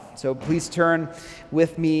So please turn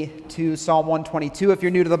with me to Psalm 122. If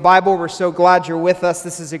you're new to the Bible, we're so glad you're with us.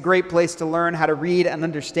 This is a great place to learn how to read and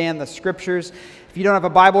understand the Scriptures. If you don't have a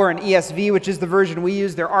Bible or an ESV, which is the version we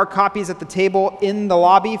use, there are copies at the table in the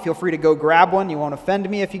lobby. Feel free to go grab one. You won't offend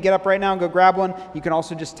me if you get up right now and go grab one. You can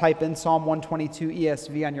also just type in Psalm 122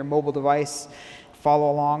 ESV on your mobile device.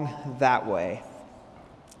 Follow along that way.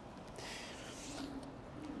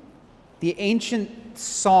 The ancient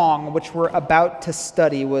song which we're about to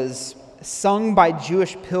study was sung by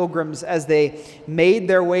Jewish pilgrims as they made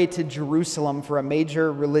their way to Jerusalem for a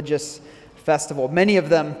major religious festival. Many of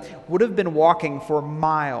them would have been walking for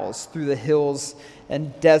miles through the hills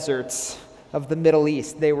and deserts of the Middle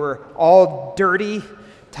East. They were all dirty,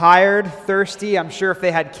 tired, thirsty. I'm sure if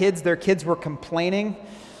they had kids, their kids were complaining.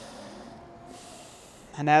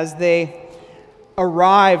 And as they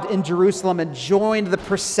arrived in Jerusalem and joined the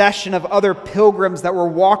procession of other pilgrims that were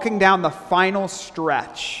walking down the final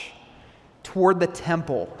stretch toward the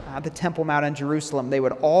Temple Mount in Jerusalem, they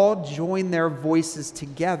would all join their voices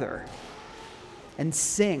together and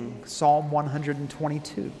sing Psalm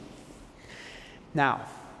 122. Now,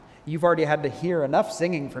 you've already had to hear enough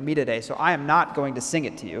singing from me today, so I am not going to sing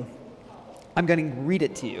it to you. I'm going to read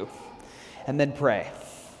it to you and then pray.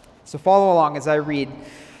 So follow along as I read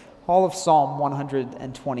all of Psalm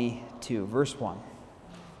 122, verse 1.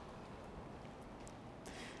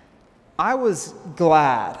 I was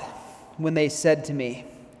glad when they said to me,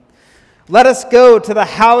 "Let us go to the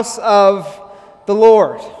house of the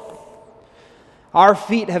Lord. Our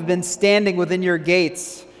feet have been standing within your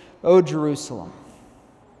gates, O Jerusalem.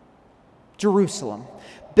 Jerusalem,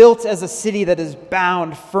 built as a city that is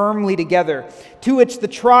bound firmly together, to which the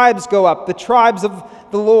tribes go up, the tribes of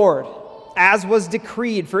the Lord, as was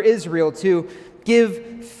decreed for Israel to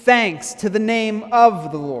give thanks to the name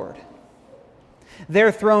of the Lord.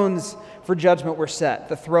 Their thrones for judgment were set,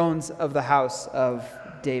 the thrones of the house of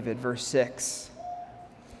David." Verse 6.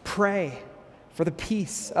 Pray for the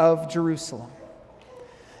peace of Jerusalem.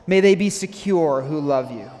 May they be secure who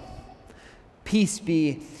love you. Peace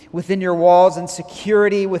be within your walls and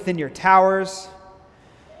security within your towers.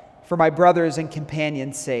 For my brothers and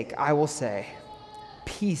companions' sake, I will say,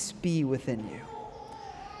 peace be within you.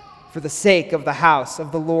 For the sake of the house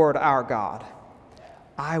of the Lord our God,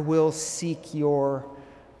 I will seek your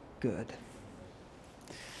good.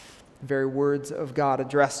 The very words of God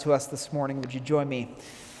addressed to us this morning. Would you join me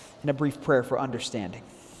in a brief prayer for understanding?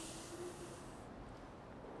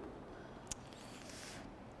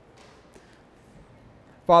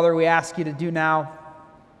 Father, we ask you to do now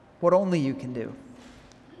what only you can do.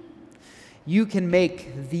 You can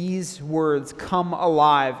make these words come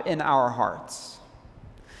alive in our hearts.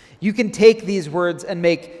 You can take these words and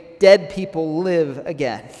make dead people live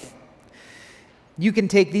again. You can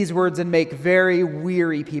take these words and make very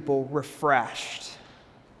weary people refreshed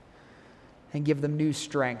and give them new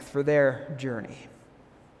strength for their journey.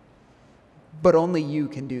 But only you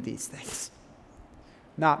can do these things.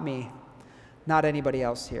 Not me, not anybody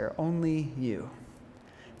else here, only you.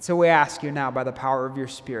 So we ask you now by the power of your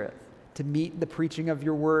Spirit to meet the preaching of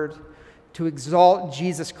your word, to exalt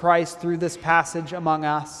Jesus Christ through this passage among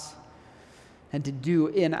us, and to do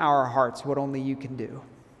in our hearts what only you can do,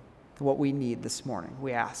 what we need this morning.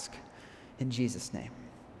 We ask in Jesus' name.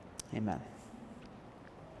 Amen.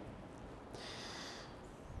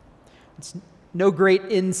 It's no great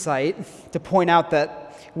insight to point out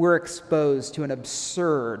that we're exposed to an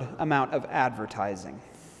absurd amount of advertising.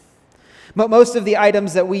 But most of the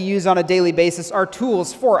items that we use on a daily basis are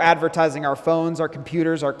tools for advertising: our phones, our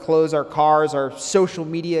computers, our clothes, our cars, our social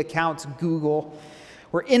media accounts, Google.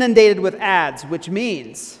 We're inundated with ads, which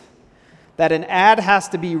means that an ad has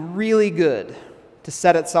to be really good to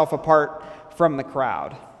set itself apart from the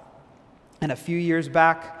crowd. And a few years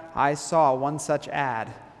back, I saw one such ad.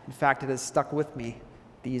 In fact, it has stuck with me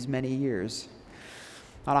these many years.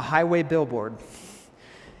 On a highway billboard,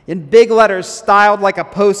 in big letters styled like a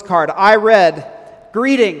postcard, I read,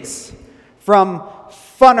 "Greetings from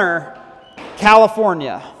Funner,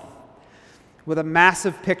 California," with a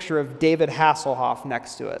massive picture of David Hasselhoff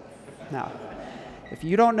next to it. Now, if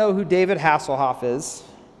you don't know who David Hasselhoff is,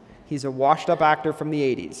 he's a washed-up actor from the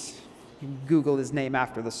 80s. You can Google his name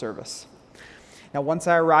after the service. Now, once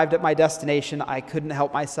I arrived at my destination, I couldn't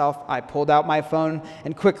help myself. I pulled out my phone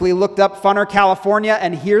and quickly looked up Funner, California,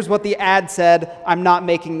 and here's what the ad said. I'm not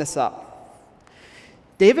making this up.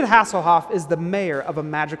 David Hasselhoff is the mayor of a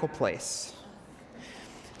magical place.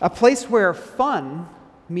 A place where fun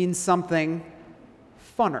means something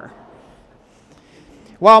funner.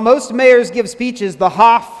 While most mayors give speeches, the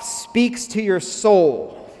Hoff speaks to your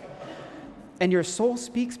soul. And your soul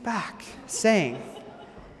speaks back, saying,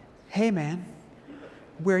 hey man,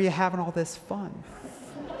 where are you having all this fun?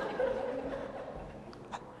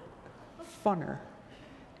 Funner.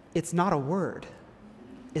 It's not a word,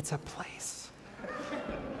 it's a place.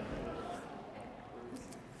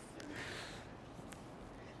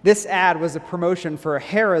 This ad was a promotion for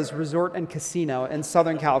Harrah's Resort and Casino in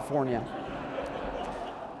Southern California.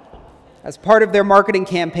 As part of their marketing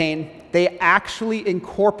campaign, they actually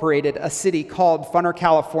incorporated a city called Funner,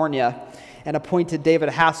 California, and appointed David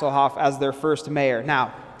Hasselhoff as their first mayor.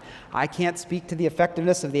 Now, I can't speak to the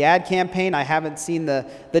effectiveness of the ad campaign. I haven't seen the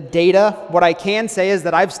data. What I can say is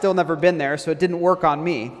that I've still never been there, so it didn't work on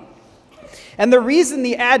me. And the reason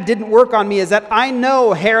the ad didn't work on me is that I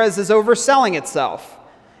know Harrah's is overselling itself.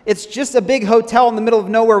 It's just a big hotel in the middle of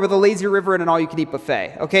nowhere with a lazy river and an all-you-can-eat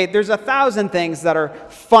buffet, okay? There's 1,000 things that are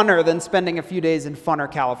funner than spending a few days in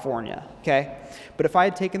Funner, California, okay? But if I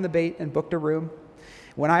had taken the bait and booked a room,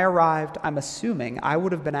 when I arrived, I'm assuming I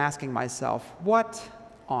would have been asking myself, what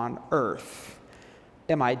on earth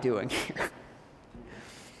am I doing here?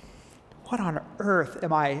 What on earth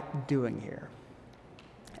am I doing here?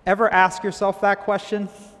 Ever ask yourself that question?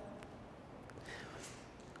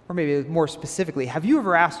 Or maybe more specifically, have you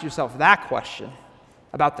ever asked yourself that question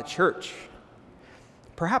about the church?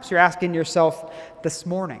 Perhaps you're asking yourself this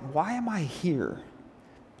morning, why am I here?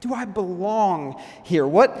 Do I belong here?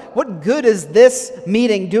 What good is this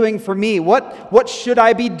meeting doing for me? What should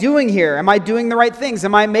I be doing here? Am I doing the right things?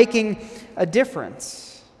 Am I making a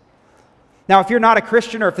difference? Now, if you're not a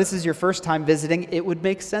Christian or if this is your first time visiting, it would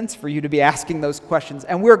make sense for you to be asking those questions.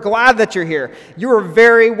 And we're glad that you're here. You are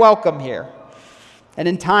very welcome here. And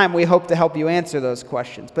in time, we hope to help you answer those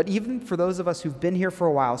questions. But even for those of us who've been here for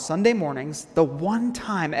a while, Sunday mornings, the one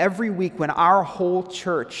time every week when our whole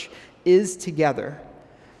church is together,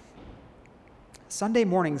 Sunday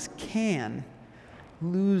mornings can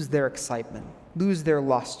lose their excitement, lose their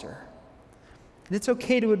luster. And it's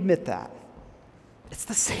okay to admit that. It's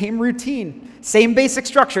the same routine, same basic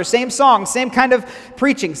structure, same songs, same kind of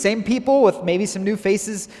preaching, same people with maybe some new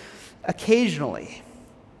faces occasionally.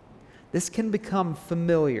 This can become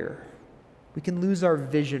familiar. We can lose our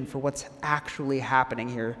vision for what's actually happening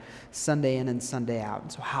here Sunday in and Sunday out.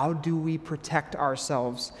 And so how do we protect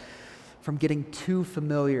ourselves from getting too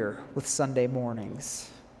familiar with Sunday mornings?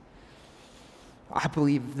 I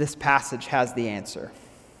believe this passage has the answer.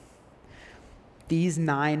 These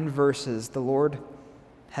 9 verses the Lord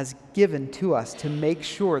has given to us to make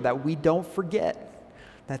sure that we don't forget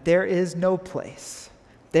that there is no place.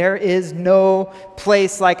 There is no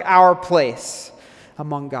place like our place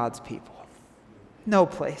among God's people. No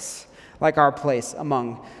place like our place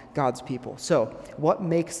among God's people. So, what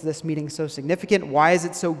makes this meeting so significant? Why is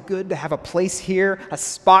it so good to have a place here, a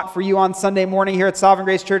spot for you on Sunday morning here at Sovereign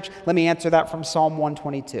Grace Church? Let me answer that from Psalm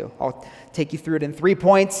 122. I'll take you through it in 3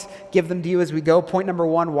 points, give them to you as we go. Point number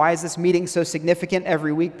 1, why is this meeting so significant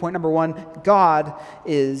every week? Point number 1, God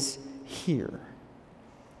is here.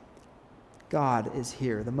 God is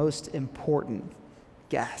here, the most important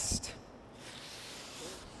guest.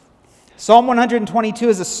 Psalm 122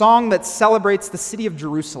 is a song that celebrates the city of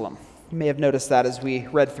Jerusalem. You may have noticed that as we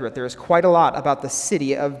read through it. There is quite a lot about the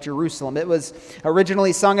city of Jerusalem. It was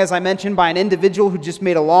originally sung, as I mentioned, by an individual who just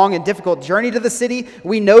made a long and difficult journey to the city.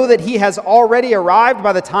 We know that he has already arrived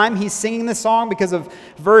by the time he's singing the song because of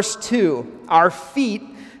verse 2. Our feet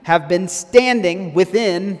have been standing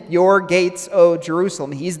within your gates, O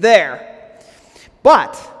Jerusalem. He's there.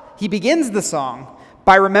 But he begins the song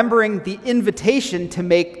by remembering the invitation to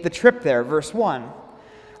make the trip there. Verse 1,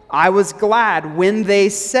 I was glad when they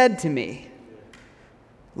said to me,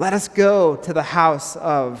 let us go to the house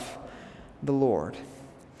of the Lord.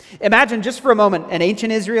 Imagine just for a moment an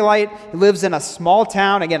ancient Israelite who lives in a small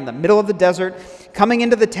town, again in the middle of the desert, coming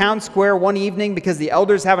into the town square one evening because the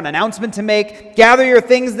elders have an announcement to make. Gather your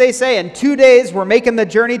things, they say. In 2 days, we're making the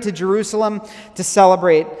journey to Jerusalem to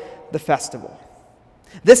celebrate the festival.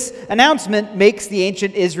 This announcement makes the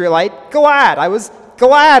ancient Israelite glad. I was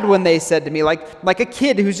glad when they said to me, like a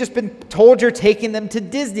kid who's just been told you're taking them to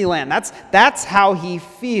Disneyland. That's how he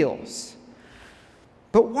feels.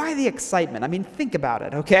 But why the excitement? I mean, think about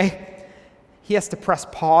it, okay? He has to press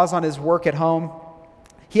pause on his work at home.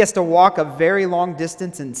 He has to walk a very long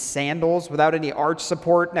distance in sandals without any arch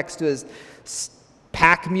support next to his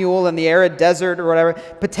pack mule in the arid desert or whatever,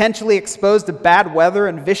 potentially exposed to bad weather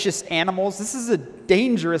and vicious animals. This is a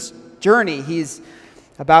dangerous journey he's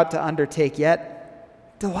about to undertake,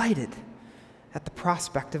 yet delighted at the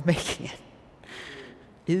prospect of making it.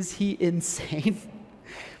 Is he insane?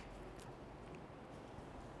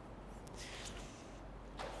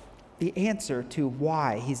 The answer to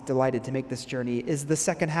why he's delighted to make this journey is the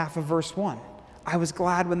second half of verse 1. I was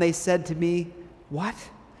glad when they said to me, 'What?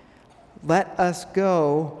 Let us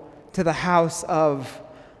go to the house of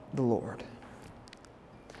the Lord.'"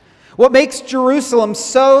 What makes Jerusalem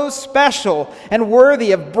so special and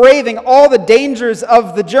worthy of braving all the dangers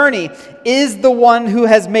of the journey is the one who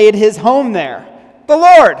has made his home there, the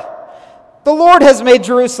Lord. The Lord has made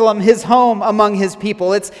Jerusalem his home among his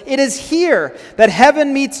people. It is here that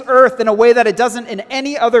heaven meets earth in a way that it doesn't in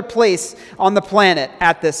any other place on the planet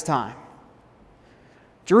at this time.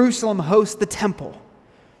 Jerusalem hosts the temple,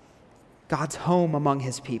 God's home among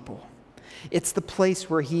his people. It's the place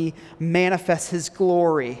where he manifests his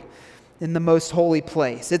glory in the most holy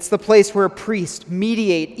place. It's the place where priests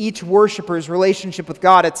mediate each worshiper's relationship with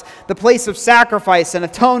God. It's the place of sacrifice and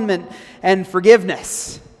atonement and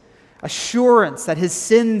forgiveness. Assurance that his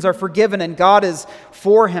sins are forgiven and God is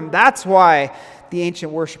for him. That's why the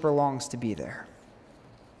ancient worshiper longs to be there.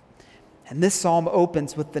 And this psalm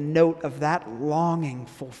opens with the note of that longing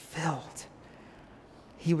fulfilled.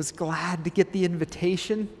 He was glad to get the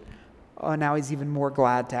invitation. Oh, now he's even more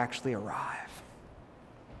glad to actually arrive.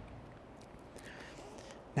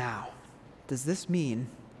 Now, does this mean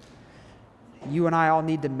you and I all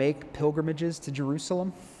need to make pilgrimages to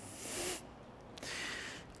Jerusalem?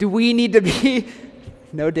 Do we need to be...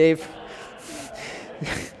 No, Dave.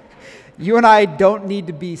 You and I don't need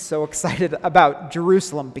to be so excited about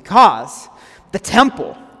Jerusalem because the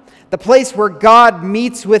temple, the place where God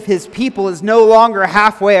meets with his people, is no longer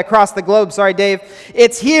halfway across the globe. Sorry, Dave.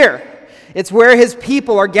 It's here. It's where his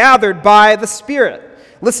people are gathered by the Spirit.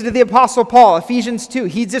 Listen to the Apostle Paul, Ephesians 2.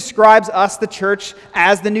 He describes us, the church,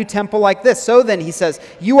 as the new temple like this. So then, he says,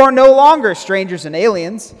 "You are no longer strangers and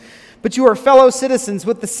aliens, but you are fellow citizens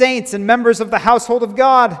with the saints and members of the household of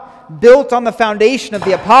God, built on the foundation of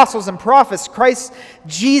the apostles and prophets, Christ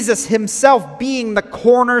Jesus himself being the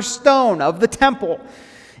cornerstone of the temple,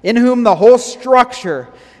 in whom the whole structure,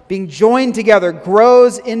 being joined together,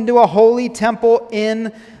 grows into a holy temple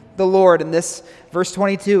in the Lord." And this, verse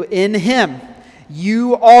 22, "In him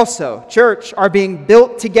you also," church, "are being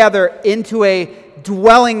built together into a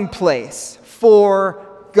dwelling place for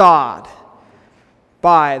God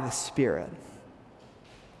by the Spirit."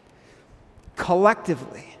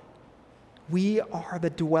 Collectively, we are the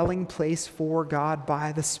dwelling place for God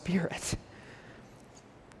by the Spirit.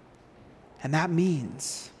 And that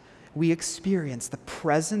means we experience the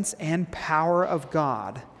presence and power of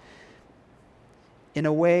God in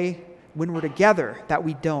a way when we're together that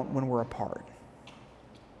we don't when we're apart.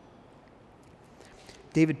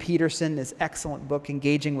 David Peterson, in his excellent book,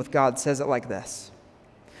 Engaging with God, says it like this: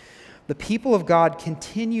 "The people of God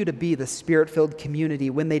continue to be the Spirit-filled community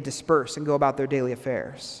when they disperse and go about their daily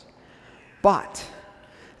affairs. But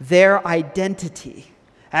their identity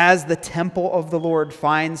as the temple of the Lord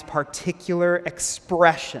finds particular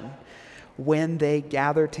expression when they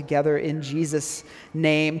gather together in Jesus'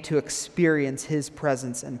 name to experience his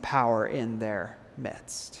presence and power in their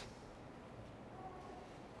midst."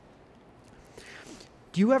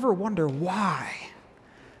 Do you ever wonder why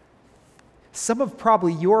some of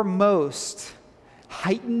probably your most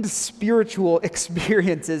heightened spiritual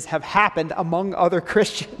experiences have happened among other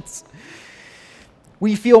Christians?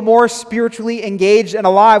 We feel more spiritually engaged and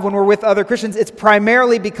alive when we're with other Christians. It's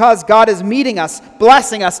primarily because God is meeting us,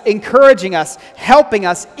 blessing us, encouraging us, helping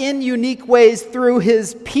us in unique ways through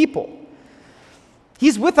his people.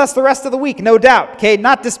 He's with us the rest of the week, no doubt, okay?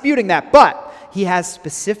 Not disputing that, but he has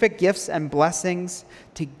specific gifts and blessings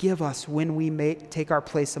to give us when we may take our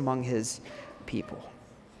place among his people.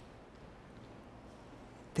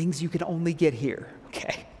 Things you can only get here,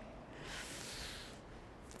 okay?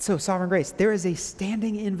 So, Sovereign Grace, there is a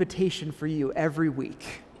standing invitation for you every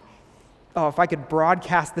week. Oh, if I could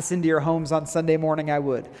broadcast this into your homes on Sunday morning, I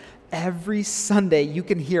would. Every Sunday, you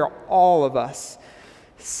can hear all of us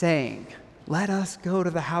saying, "Let us go to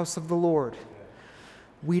the house of the Lord."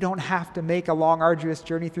 We don't have to make a long, arduous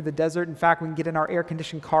journey through the desert. In fact, we can get in our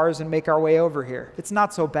air-conditioned cars and make our way over here. It's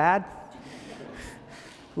not so bad.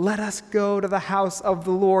 Let us go to the house of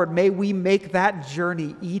the Lord. May we make that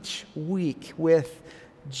journey each week with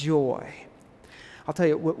joy. I'll tell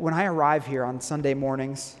you, when I arrive here on Sunday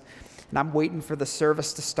mornings and I'm waiting for the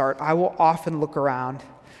service to start, I will often look around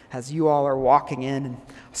as you all are walking in and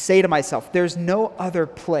say to myself, there's no other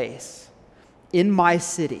place in my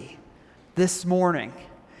city this morning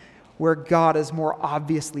where God is more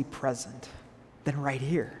obviously present than right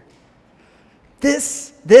here.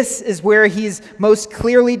 This is where he's most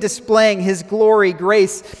clearly displaying his glory,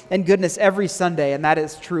 grace, and goodness every Sunday. And that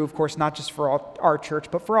is true, of course, not just for our church,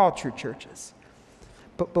 but for all true churches.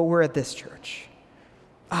 But we're at this church.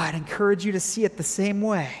 I'd encourage you to see it the same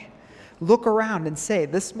way. look around and say,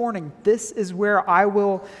 this morning, this is where I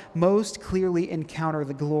will most clearly encounter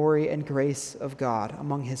the glory and grace of God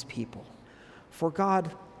among his people. For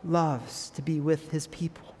God loves to be with his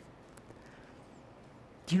people.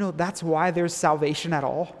 Do you know that's why there's salvation at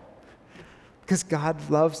all? Because God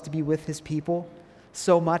loves to be with his people,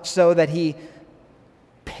 so much so that he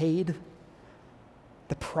paid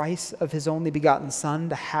the price of his only begotten Son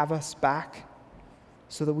to have us back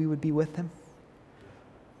so that we would be with him.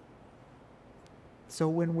 So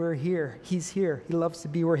when we're here, he's here. He loves to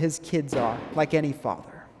be where his kids are, like any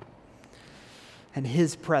father. And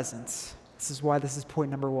his presence, this is why this is point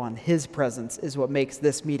number one, his presence is what makes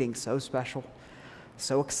this meeting so special,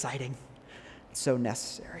 so exciting, so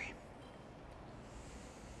necessary.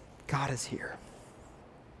 God is here.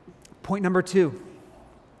 Point number two.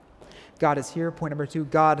 God is here. Point number two,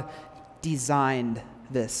 God designed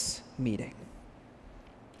this meeting.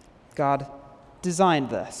 God designed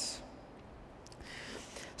this.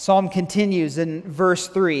 Psalm continues in verse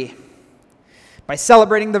 3 by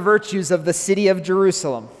celebrating the virtues of the city of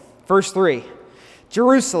Jerusalem. Verse 3,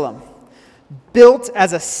 Jerusalem, built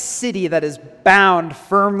as a city that is bound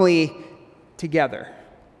firmly together.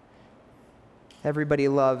 Everybody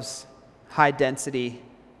loves high-density,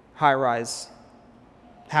 high-rise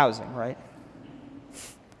housing, right?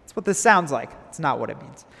 That's what this sounds like. It's not what it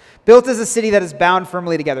means. Built as a city that is bound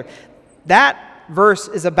firmly together. That verse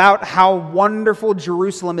is about how wonderful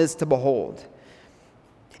Jerusalem is to behold.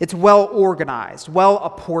 It's well organized, well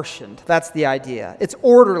apportioned. That's the idea. It's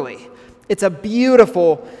orderly. It's a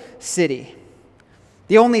beautiful city.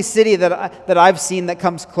 The only city that I've seen that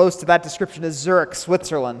comes close to that description is Zurich,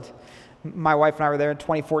 Switzerland. My wife and I were there in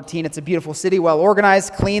 2014. It's a beautiful city, well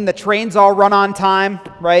organized, clean. The trains all run on time,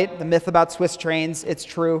 right? The myth about Swiss trains, it's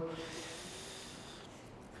true.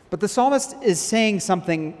 But the psalmist is saying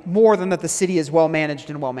something more than that the city is well managed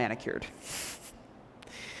and well manicured.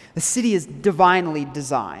 The city is divinely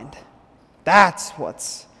designed. That's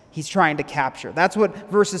what he's trying to capture. That's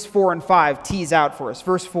what verses 4 and 5 tease out for us.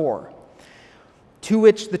 Verse 4, to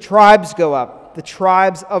which the tribes go up, the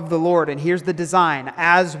tribes of the Lord. And here's the design,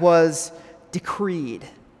 as was decreed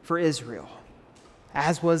for Israel.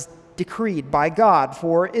 As was decreed by God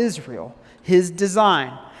for Israel. His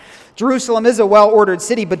design. Jerusalem is a well-ordered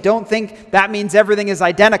city, but don't think that means everything is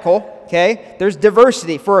identical, okay? There's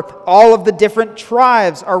diversity, for all of the different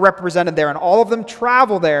tribes are represented there, and all of them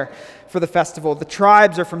travel there for the festival. The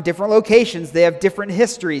tribes are from different locations. They have different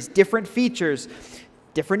histories, different features,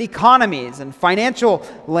 different economies and financial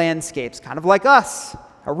landscapes, kind of like us.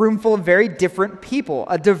 A room full of very different people,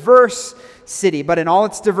 a diverse city, but in all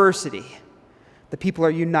its diversity, the people are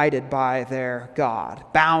united by their God,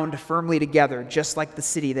 bound firmly together, just like the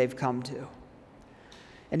city they've come to.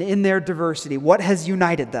 And in their diversity, what has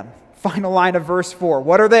united them? Final line of verse 4.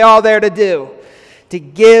 What are they all there to do? To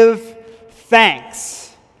give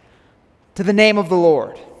thanks to the name of the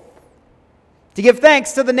Lord. To give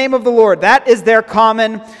thanks to the name of the Lord. That is their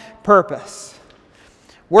common purpose.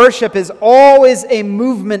 Worship is always a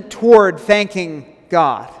movement toward thanking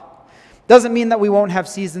God. Doesn't mean that we won't have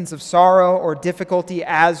seasons of sorrow or difficulty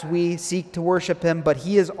as we seek to worship him, but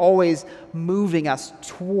he is always moving us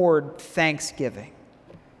toward thanksgiving.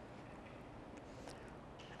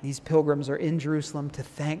 These pilgrims are in Jerusalem to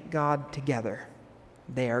thank God together.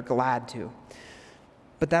 They are glad to.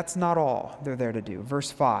 But that's not all they're there to do.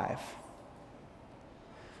 Verse 5.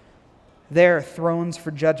 There thrones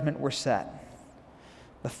for judgment were set,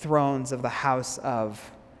 the thrones of the house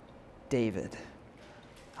of David.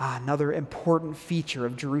 Another important feature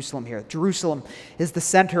of Jerusalem here. Jerusalem is the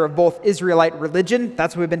center of both Israelite religion.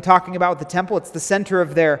 That's what we've been talking about with the temple. It's the center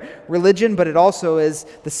of their religion, but it also is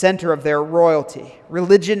the center of their royalty.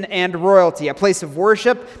 Religion and royalty, a place of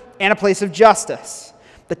worship and a place of justice.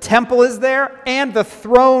 The temple is there and the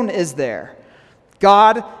throne is there.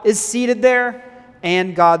 God is seated there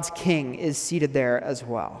and God's king is seated there as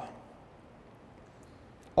well.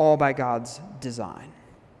 All by God's design.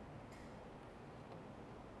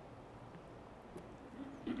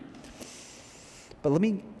 But let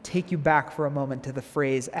me take you back for a moment to the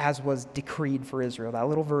phrase, as was decreed for Israel, that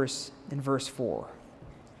little verse in verse 4.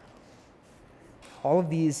 All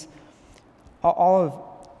of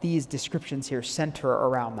these descriptions here center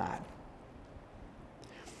around that.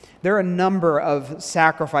 There are a number of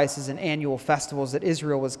sacrifices and annual festivals that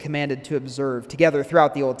Israel was commanded to observe together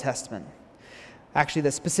throughout the Old Testament. Actually,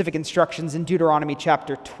 the specific instructions in Deuteronomy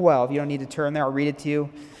chapter 12, you don't need to turn there, I'll read it to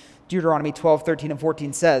you. Deuteronomy 12, 13, and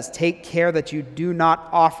 14 says, take care that you do not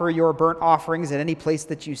offer your burnt offerings at any place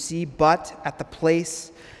that you see, but at the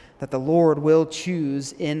place that the Lord will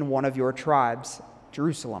choose in one of your tribes,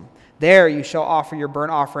 Jerusalem. There you shall offer your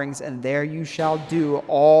burnt offerings, and there you shall do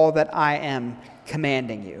all that I am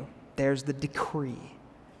commanding you. There's the decree.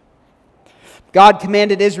 God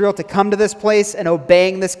commanded Israel to come to this place, and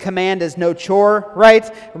obeying this command is no chore, right?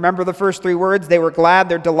 Remember the first 3 words? They were glad,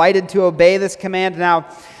 they're delighted to obey this command. Now,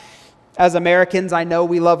 as Americans, I know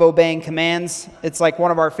we love obeying commands. It's like one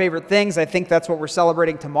of our favorite things. I think that's what we're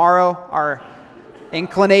celebrating tomorrow, our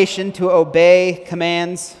inclination to obey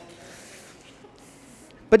commands.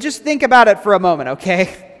 But just think about it for a moment,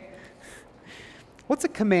 okay? What's a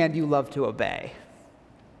command you love to obey?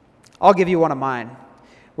 I'll give you one of mine.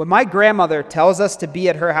 When my grandmother tells us to be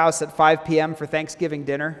at her house at 5 p.m. for Thanksgiving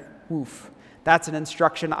dinner, that's an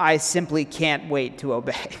instruction I simply can't wait to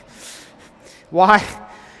obey. Why?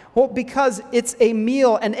 Well, because it's a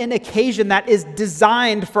meal and an occasion that is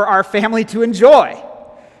designed for our family to enjoy.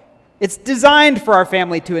 It's designed for our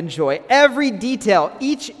family to enjoy. Every detail,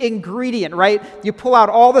 each ingredient, right? You pull out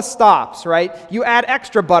all the stops, right? You add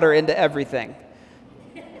extra butter into everything.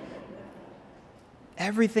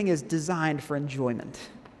 Everything is designed for enjoyment.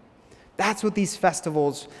 That's what these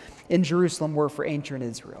festivals in Jerusalem were for ancient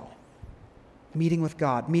Israel. Meeting with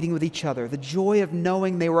God, meeting with each other, the joy of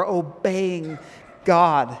knowing they were obeying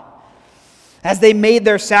God. As they made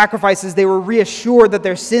their sacrifices, they were reassured that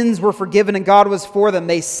their sins were forgiven and God was for them.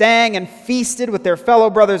 They sang and feasted with their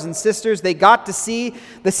fellow brothers and sisters. They got to see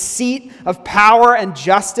the seat of power and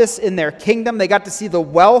justice in their kingdom. They got to see the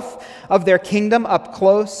wealth of their kingdom up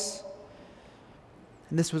close.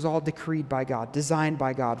 And this was all decreed by God, designed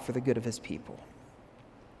by God for the good of his people.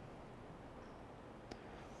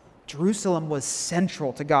 Jerusalem was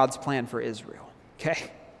central to God's plan for Israel,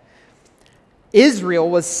 okay? Israel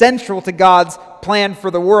was central to God's plan for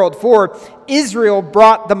the world, for Israel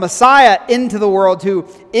brought the Messiah into the world, who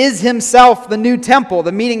is himself the new temple,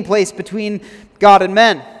 the meeting place between God and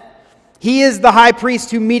men. He is the high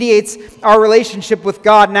priest who mediates our relationship with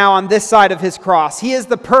God now on this side of his cross. He is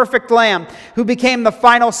the perfect lamb who became the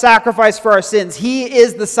final sacrifice for our sins. He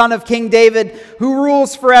is the son of King David who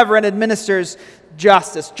rules forever and administers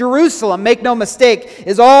justice. Jerusalem, make no mistake,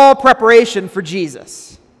 is all preparation for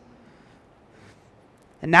Jesus.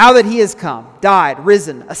 And now that he has come, died,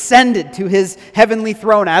 risen, ascended to his heavenly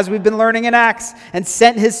throne, as we've been learning in Acts, and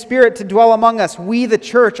sent his Spirit to dwell among us, we, the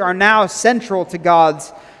church, are now central to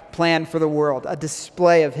God's plan for the world, a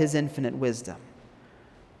display of his infinite wisdom.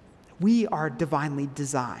 We are divinely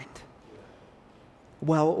designed,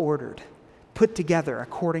 well ordered, put together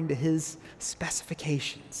according to his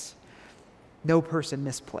specifications. No person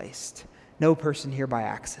misplaced, no person here by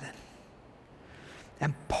accident.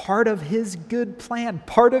 And part of his good plan,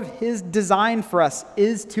 part of his design for us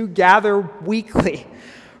is to gather weekly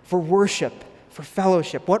for worship, for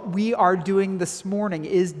fellowship. What we are doing this morning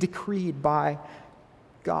is decreed by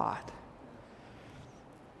God.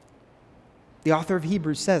 The author of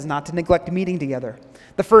Hebrews says not to neglect meeting together.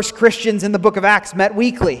 The first Christians in the book of Acts met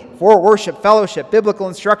weekly for worship, fellowship, biblical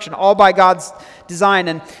instruction, all by God's design.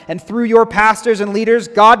 And through your pastors and leaders,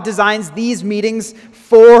 God designs these meetings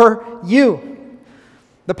for you.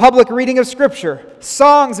 The public reading of Scripture,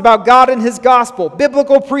 songs about God and his gospel,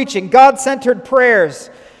 biblical preaching, God-centered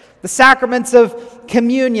prayers, the sacraments of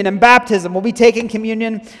communion and baptism. We'll be taking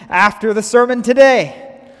communion after the sermon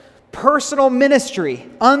today. Personal ministry,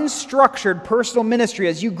 unstructured personal ministry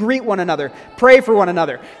as you greet one another, pray for one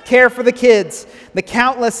another, care for the kids, the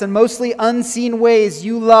countless and mostly unseen ways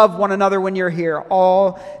you love one another when you're here,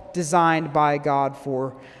 all designed by God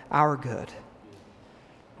for our good.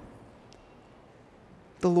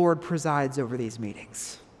 The Lord presides over these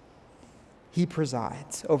meetings. He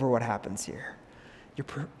presides over what happens here.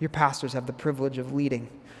 Your pastors have the privilege of leading.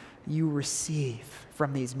 You receive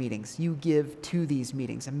from these meetings. You give to these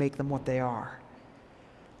meetings and make them what they are.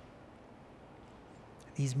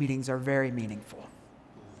 These meetings are very meaningful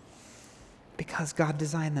because God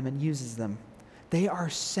designed them and uses them. They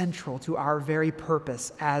are central to our very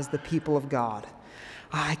purpose as the people of God.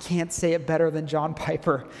 I can't say it better than John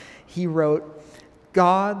Piper. He wrote,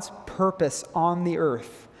 God's purpose on the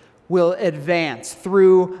earth will advance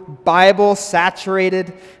through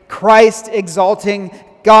Bible-saturated, Christ-exalting,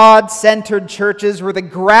 God-centered churches where the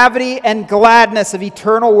gravity and gladness of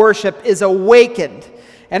eternal worship is awakened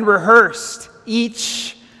and rehearsed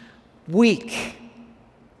each week.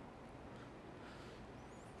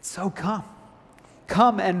 So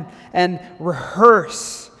come and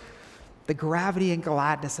rehearse the gravity and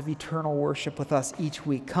gladness of eternal worship with us each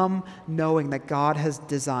week. Come knowing that God has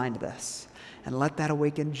designed this, and let that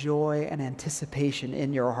awaken joy and anticipation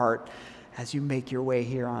in your heart as you make your way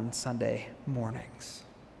here on Sunday mornings.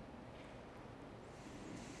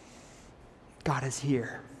 God is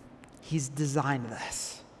here. He's designed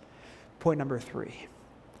this. Point number 3.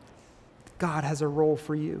 God has a role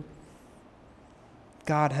for you.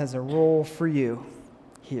 God has a role for you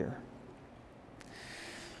here.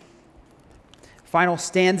 Final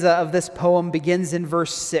stanza of this poem begins in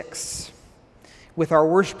verse 6, with our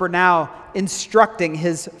worshiper now instructing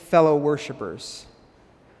his fellow worshipers.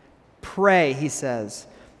 Pray, he says,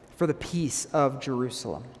 for the peace of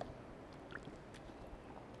Jerusalem.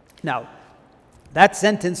 Now, that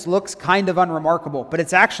sentence looks kind of unremarkable, but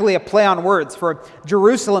it's actually a play on words, for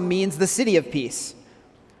Jerusalem means the city of peace.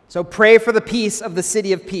 So pray for the peace of the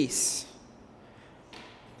city of peace.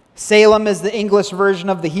 Salem is the English version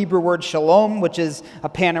of the Hebrew word shalom, which is a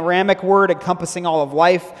panoramic word encompassing all of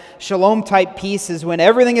life. Shalom-type peace is when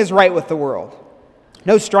everything is right with the world.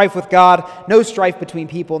 No strife with God, no strife between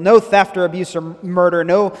people, no theft or abuse or murder,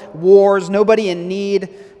 no wars, nobody in need,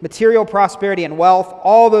 material prosperity and wealth.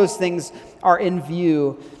 All those things are in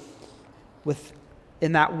view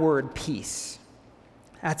in that word peace.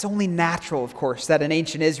 That's only natural, of course, that an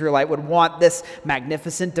ancient Israelite would want this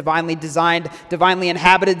magnificent, divinely designed, divinely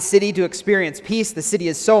inhabited city to experience peace. The city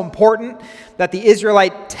is so important that the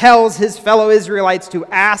Israelite tells his fellow Israelites to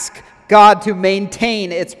ask God to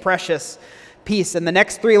maintain its precious peace. And the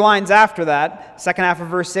next 3 lines after that, second half of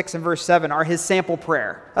verse 6 and verse 7, are his sample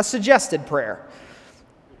prayer, a suggested prayer.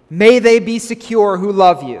 May they be secure who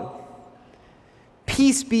love you.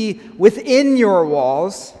 Peace be within your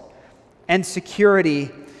walls, and security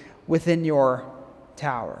within your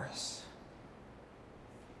towers.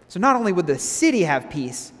 So not only would the city have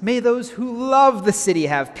peace, may those who love the city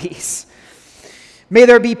have peace. May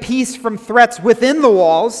there be peace from threats within the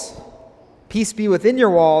walls. Peace be within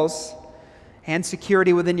your walls, and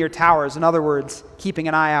security within your towers. In other words, keeping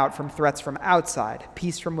an eye out from threats from outside.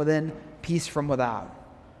 Peace from within, peace from without.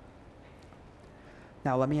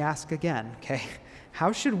 Now let me ask again, okay?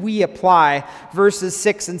 How should we apply verses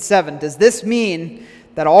 6 and 7? Does this mean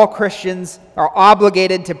that all Christians are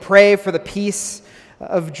obligated to pray for the peace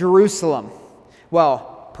of Jerusalem?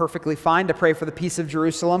 Well, perfectly fine to pray for the peace of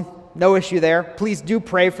Jerusalem. No issue there. Please do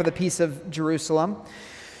pray for the peace of Jerusalem.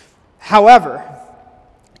 However,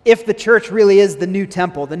 if the church really is the new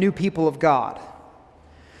temple, the new people of God,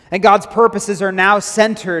 and God's purposes are now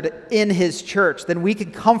centered in his church, then we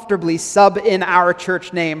can comfortably sub in our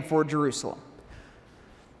church name for Jerusalem.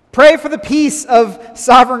 Pray for the peace of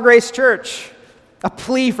Sovereign Grace Church. A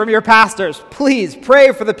plea from your pastors. Please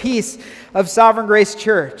pray for the peace of Sovereign Grace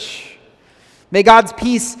Church. May God's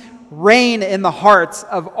peace reign in the hearts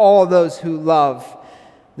of all those who love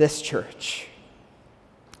this church.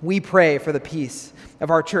 We pray for the peace of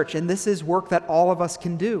our church, and this is work that all of us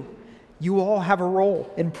can do. You all have a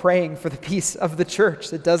role in praying for the peace of the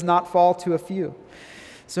church. It does not fall to a few.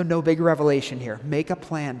 So no big revelation here. Make a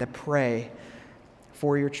plan to pray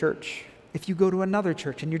for your church. If you go to another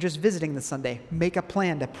church and you're just visiting this Sunday, make a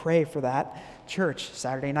plan to pray for that church.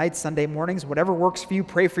 Saturday nights, Sunday mornings, whatever works for you.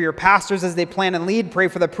 Pray for your pastors as they plan and lead. Pray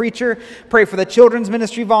for the preacher. Pray for the children's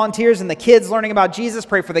ministry volunteers and the kids learning about Jesus.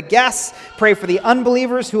 Pray for the guests. Pray for the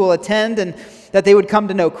unbelievers who will attend and that they would come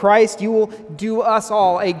to know Christ. You will do us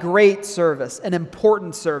all a great service, an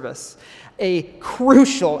important service, a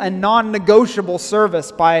crucial and non-negotiable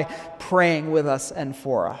service by praying with us and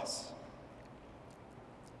for us.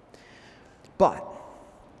 But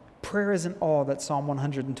prayer isn't all that Psalm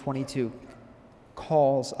 122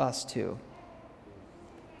 calls us to.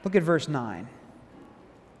 Look at verse 9.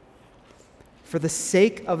 For the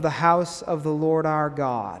sake of the house of the Lord our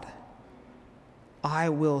God, I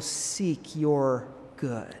will seek your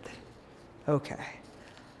good. Okay.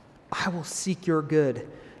 I will seek your good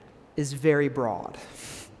is very broad.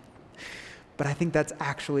 But I think that's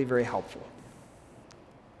actually very helpful.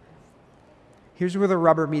 Here's where the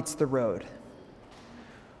rubber meets the road.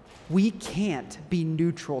 We can't be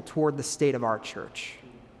neutral toward the state of our church.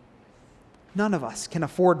 None of us can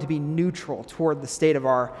afford to be neutral toward the state of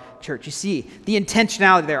our church. You see, the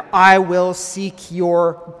intentionality there, I will seek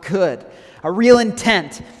your good. A real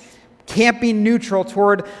intent can't be neutral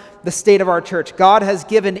toward the state of our church. God has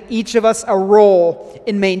given each of us a role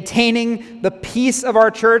in maintaining the peace of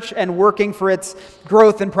our church and working for its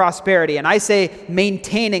growth and prosperity. And I say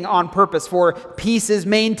maintaining on purpose, for peace is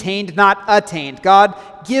maintained, not attained. God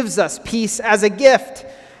gives us peace as a gift.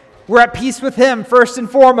 We're at peace with him, first and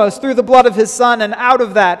foremost, through the blood of his Son, and out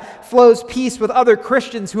of that flows peace with other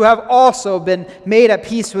Christians who have also been made at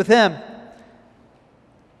peace with him.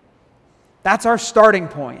 That's our starting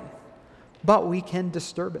point, but we can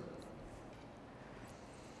disturb it.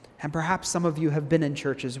 And perhaps some of you have been in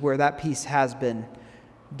churches where that peace has been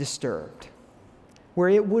disturbed, where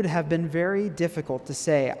it would have been very difficult to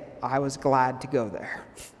say, I was glad to go there.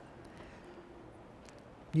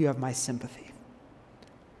 you have my sympathy.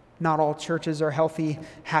 Not all churches are healthy,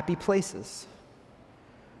 happy places.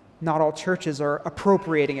 Not all churches are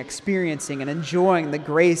appropriating, experiencing, and enjoying the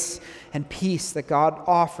grace and peace that God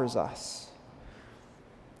offers us.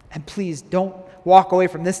 And please don't walk away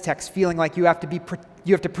from this text feeling like you have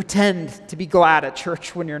to pretend to be glad at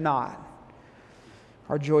church when you're not.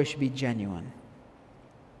 Our joy should be genuine.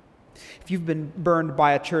 If you've been burned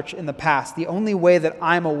by a church in the past, the only way that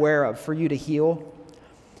I'm aware of for you to heal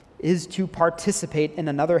is to participate in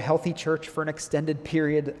another healthy church for an extended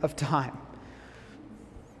period of time.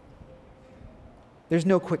 There's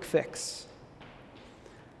no quick fix.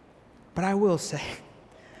 But I will say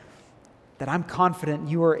that I'm confident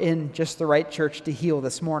you are in just the right church to heal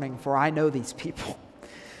this morning, for I know these people.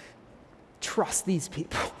 Trust these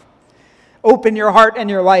people. Open your heart and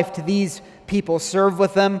your life to these people. Serve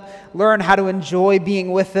with them. Learn how to enjoy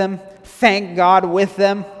being with them. Thank God with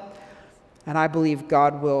them. And I believe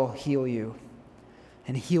God will heal you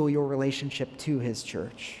and heal your relationship to His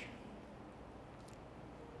church.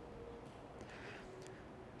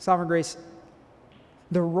 Sovereign Grace,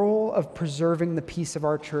 the role of preserving the peace of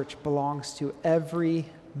our church belongs to every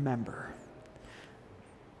member.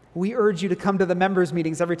 We urge you to come to the members'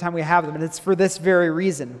 meetings every time we have them, and it's for this very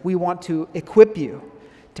reason. We want to equip you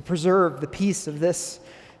to preserve the peace of this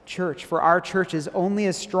church, for our church is only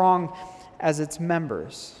as strong as its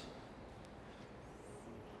members.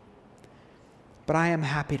 But I am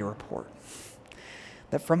happy to report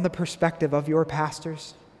that from the perspective of your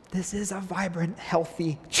pastors, this is a vibrant,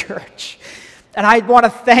 healthy church. And I want to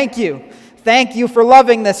thank you. Thank you for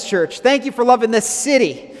loving this church. Thank you for loving this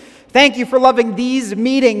city. Thank you for loving these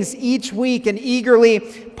meetings each week and eagerly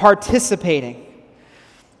participating.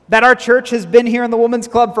 That our church has been here in the Women's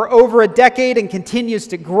Club for over a decade and continues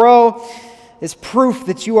to grow is proof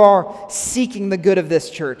that you are seeking the good of this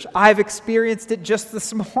church. I've experienced it just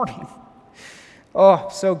this morning. Oh,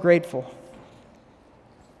 so grateful.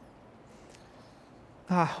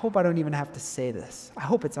 I hope I don't even have to say this. I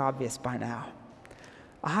hope it's obvious by now.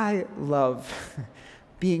 I love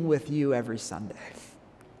being with you every Sunday.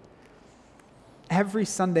 Every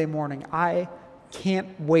Sunday morning, I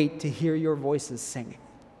can't wait to hear your voices singing.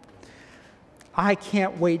 I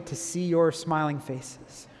can't wait to see your smiling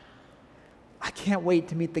faces. I can't wait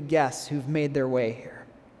to meet the guests who've made their way here.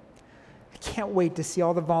 I can't wait to see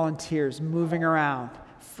all the volunteers moving around,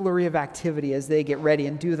 flurry of activity as they get ready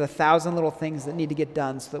and do the 1,000 little things that need to get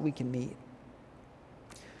done so that we can meet.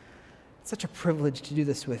 It's such a privilege to do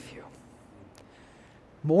this with you.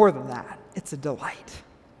 More than that, it's a delight.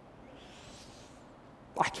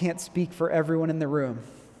 I can't speak for everyone in the room,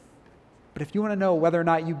 but if you want to know whether or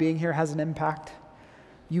not you being here has an impact,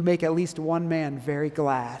 you make at least one man very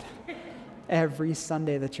glad every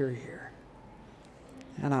Sunday that you're here.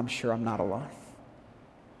 And I'm sure I'm not alone.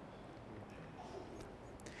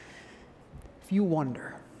 If you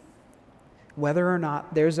wonder whether or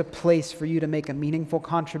not there's a place for you to make a meaningful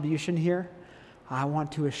contribution here, I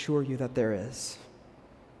want to assure you that there is.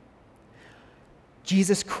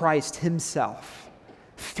 Jesus Christ Himself,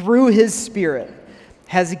 through His Spirit,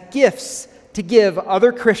 has gifts to give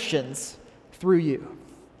other Christians through you.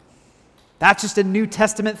 That's just a New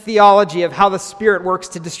Testament theology of how the Spirit works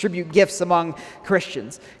to distribute gifts among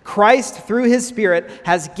Christians. Christ, through His Spirit,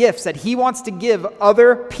 has gifts that He wants to give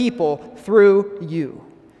other people through you.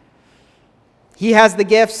 He has the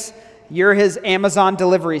gifts, you're His Amazon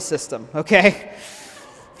delivery system, okay?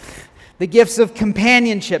 The gifts of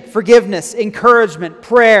companionship, forgiveness, encouragement,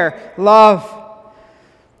 prayer, love.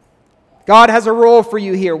 God has a role for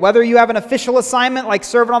you here, whether you have an official assignment like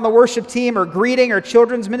serving on the worship team or greeting or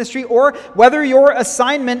children's ministry, or whether your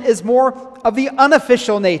assignment is more of the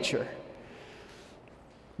unofficial nature.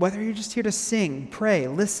 Whether you're just here to sing, pray,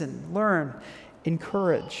 listen, learn,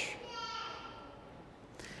 encourage.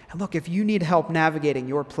 And look, if you need help navigating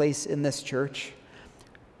your place in this church,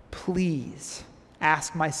 please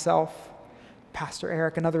ask myself, Pastor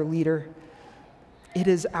Eric, another leader. It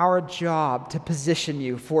is our job to position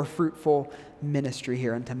you for fruitful ministry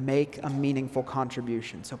here and to make a meaningful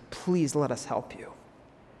contribution. So please let us help you.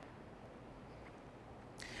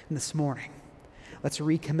 And this morning, let's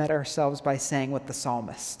recommit ourselves by saying with the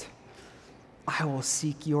psalmist, I will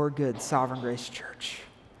seek your good, Sovereign Grace Church.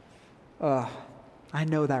 I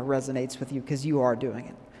know that resonates with you because you are doing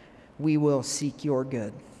it. We will seek your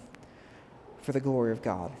good for the glory of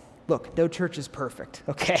God. Look, no church is perfect,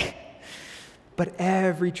 okay? But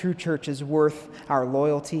every true church is worth our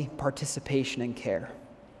loyalty, participation, and care.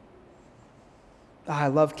 I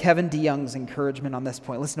love Kevin DeYoung's encouragement on this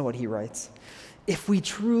point. Listen to what he writes. If we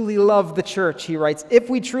truly love the church, he writes, if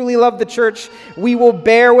we truly love the church, we will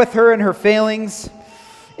bear with her in her failings,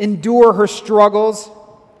 endure her struggles,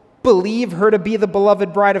 believe her to be the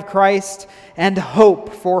beloved bride of Christ, and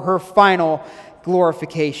hope for her final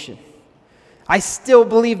glorification. I still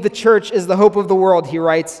believe the church is the hope of the world, he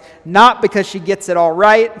writes, not because she gets it all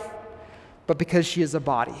right, but because she is a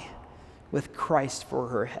body with Christ for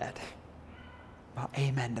her head. Well,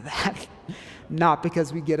 amen to that. Not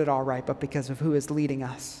because we get it all right, but because of who is leading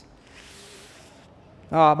us.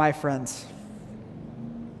 Oh, my friends,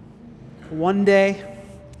 one day,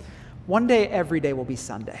 every day will be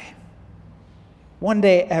Sunday. One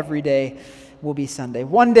day, every day will be Sunday.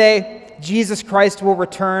 One day, Jesus Christ will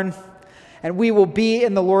return, and we will be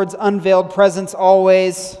in the Lord's unveiled presence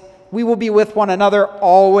always. We will be with one another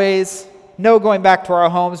always. No going back to our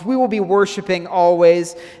homes. We will be worshiping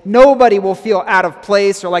always. Nobody will feel out of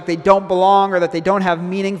place or like they don't belong or that they don't have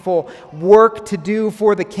meaningful work to do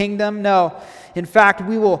for the kingdom. No. In fact,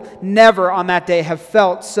 we will never on that day have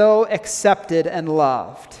felt so accepted and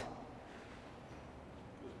loved.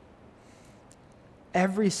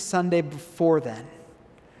 Every Sunday before then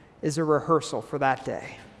is a rehearsal for that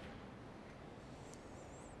day.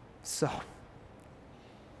 So,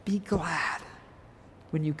 be glad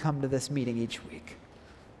when you come to this meeting each week.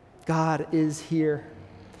 God is here.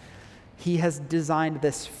 He has designed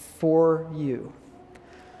this for you.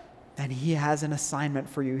 And He has an assignment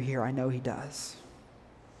for you here. I know He does.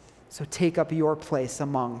 So take up your place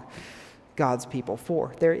among God's people.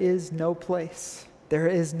 For there is no place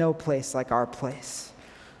like our place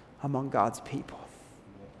among God's people.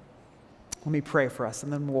 Let me pray for us,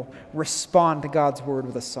 and then we'll respond to God's word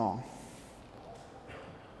with a song.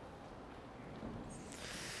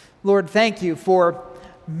 Lord, thank you for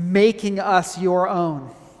making us your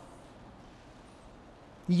own.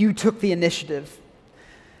 You took the initiative.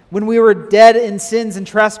 When we were dead in sins and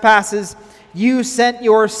trespasses, you sent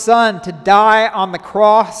your Son to die on the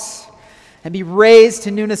cross and be raised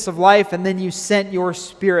to newness of life, and then you sent your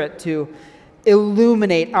Spirit to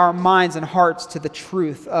illuminate our minds and hearts to the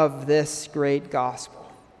truth of this great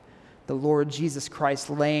gospel. The Lord Jesus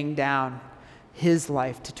Christ laying down His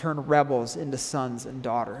life to turn rebels into sons and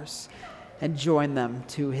daughters and join them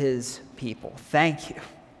to His people. Thank you.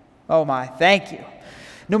 Oh my, thank you.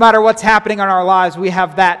 No matter what's happening in our lives, we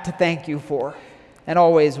have that to thank you for, and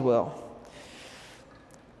always will.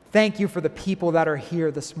 Thank you for the people that are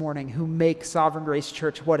here this morning who make Sovereign Grace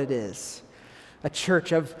Church what it is, a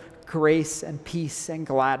church of grace and peace and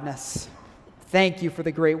gladness. Thank you for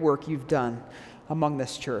the great work you've done among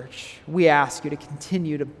this church. We ask you to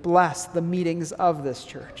continue to bless the meetings of this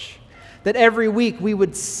church, that every week we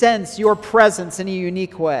would sense your presence in a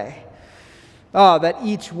unique way. Oh, that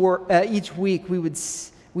each week we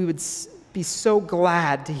would be so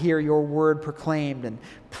glad to hear your word proclaimed and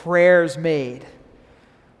prayers made,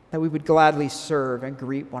 that we would gladly serve and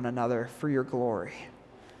greet one another for your glory.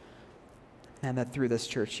 And that through this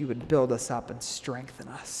church you would build us up and strengthen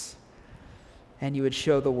us. And you would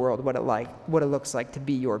show the world what it looks like to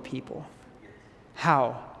be your people.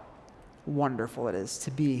 How wonderful it is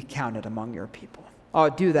to be counted among your people. Oh,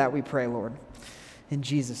 do that, we pray, Lord. In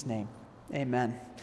Jesus' name, amen.